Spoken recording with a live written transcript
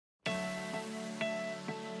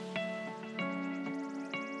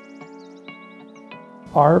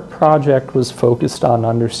Our project was focused on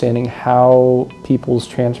understanding how people's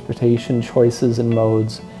transportation choices and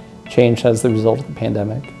modes changed as the result of the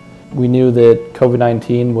pandemic. We knew that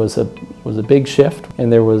COVID-19 was a big shift,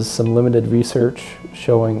 and there was some limited research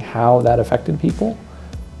showing how that affected people.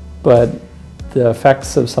 But the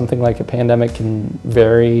effects of something like a pandemic can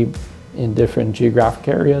vary in different geographic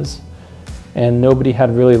areas, and nobody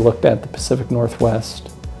had really looked at the Pacific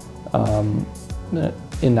Northwest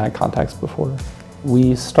in that context before.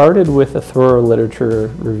 We started with a thorough literature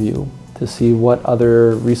review to see what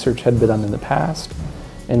other research had been done in the past,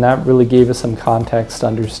 and that really gave us some context to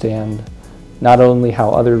understand not only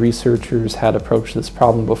how other researchers had approached this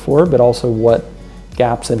problem before, but also what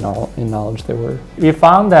gaps in knowledge there were. We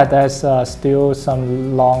found that there's still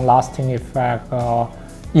some long-lasting effect or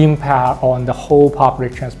impact on the whole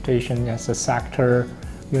public transportation as a sector.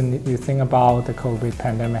 You think about the COVID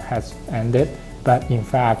pandemic has ended, but in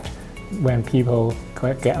fact, when people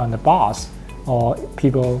get on the bus, or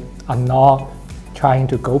people are not trying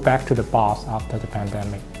to go back to the bus after the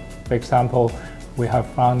pandemic. For example, we have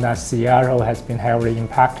found that Seattle has been heavily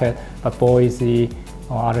impacted, but Boise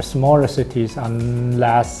or other smaller cities are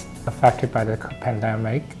less affected by the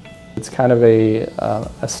pandemic. It's kind of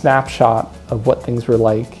a snapshot of what things were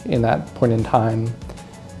like in that point in time.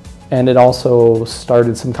 And it also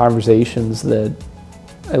started some conversations that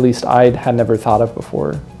at least I had never thought of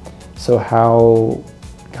before. So how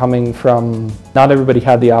coming from, not everybody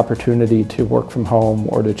had the opportunity to work from home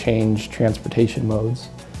or to change transportation modes.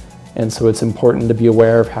 And so it's important to be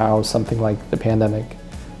aware of how something like the pandemic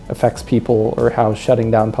affects people, or how shutting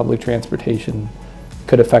down public transportation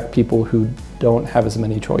could affect people who don't have as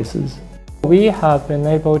many choices. We have been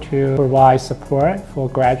able to provide support for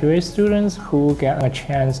graduate students who get a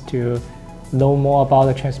chance to know more about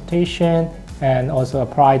the transportation and also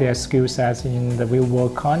apply their skill sets in the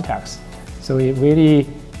real-world context. So it really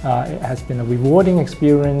it has been a rewarding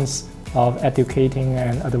experience of educating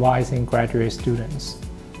and advising graduate students.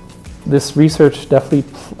 This research definitely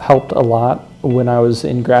helped a lot when I was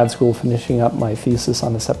in grad school finishing up my thesis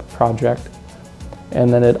on a separate project.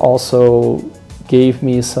 And then it also gave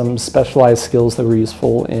me some specialized skills that were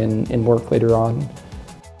useful in work later on.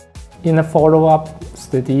 In a follow-up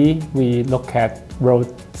study, we look at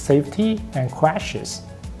road safety and crashes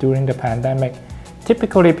during the pandemic.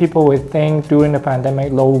 Typically, people would think during the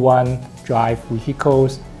pandemic, no one drive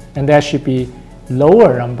vehicles, and there should be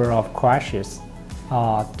lower number of crashes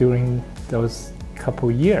during those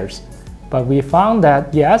couple years. But we found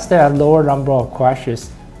that yes, there are lower number of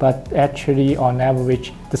crashes, but actually on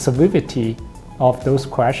average, the severity of those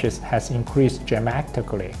crashes has increased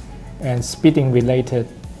dramatically, and speeding related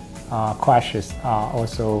crashes are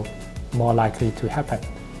also more likely to happen.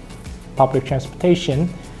 Public transportation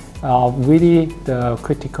really the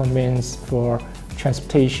critical means for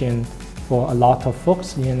transportation for a lot of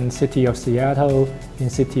folks in the city of Seattle, in the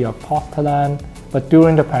city of Portland. But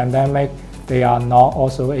during the pandemic, they are not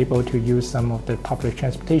also able to use some of the public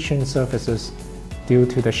transportation services due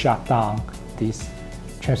to the shutdown. This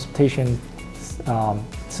transportation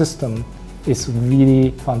system is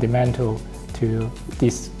really fundamental to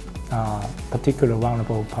this particular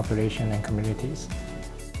vulnerable population and communities.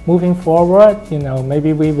 Moving forward,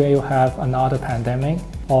 maybe we will have another pandemic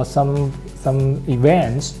or some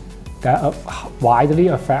events that widely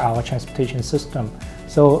affect our transportation system.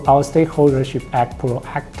 So our stakeholders should act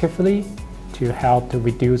proactively to help to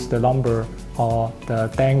reduce the number or the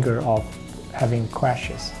danger of having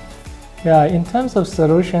crashes. Yeah, in terms of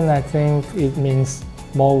solution, I think it means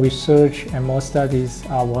more research and more studies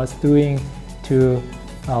are worth doing to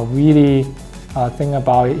really think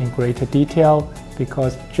about it in greater detail,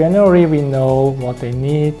 because generally we know what they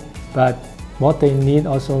need, but what they need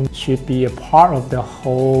also should be a part of the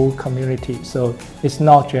whole community. So it's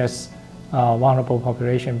not just vulnerable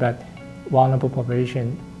population, but vulnerable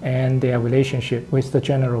population and their relationship with the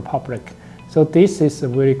general public. So this is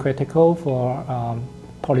really critical for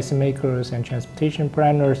policymakers and transportation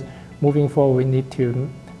planners. Moving forward, we need to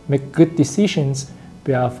make good decisions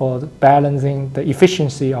for balancing the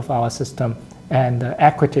efficiency of our system and the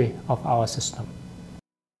equity of our system.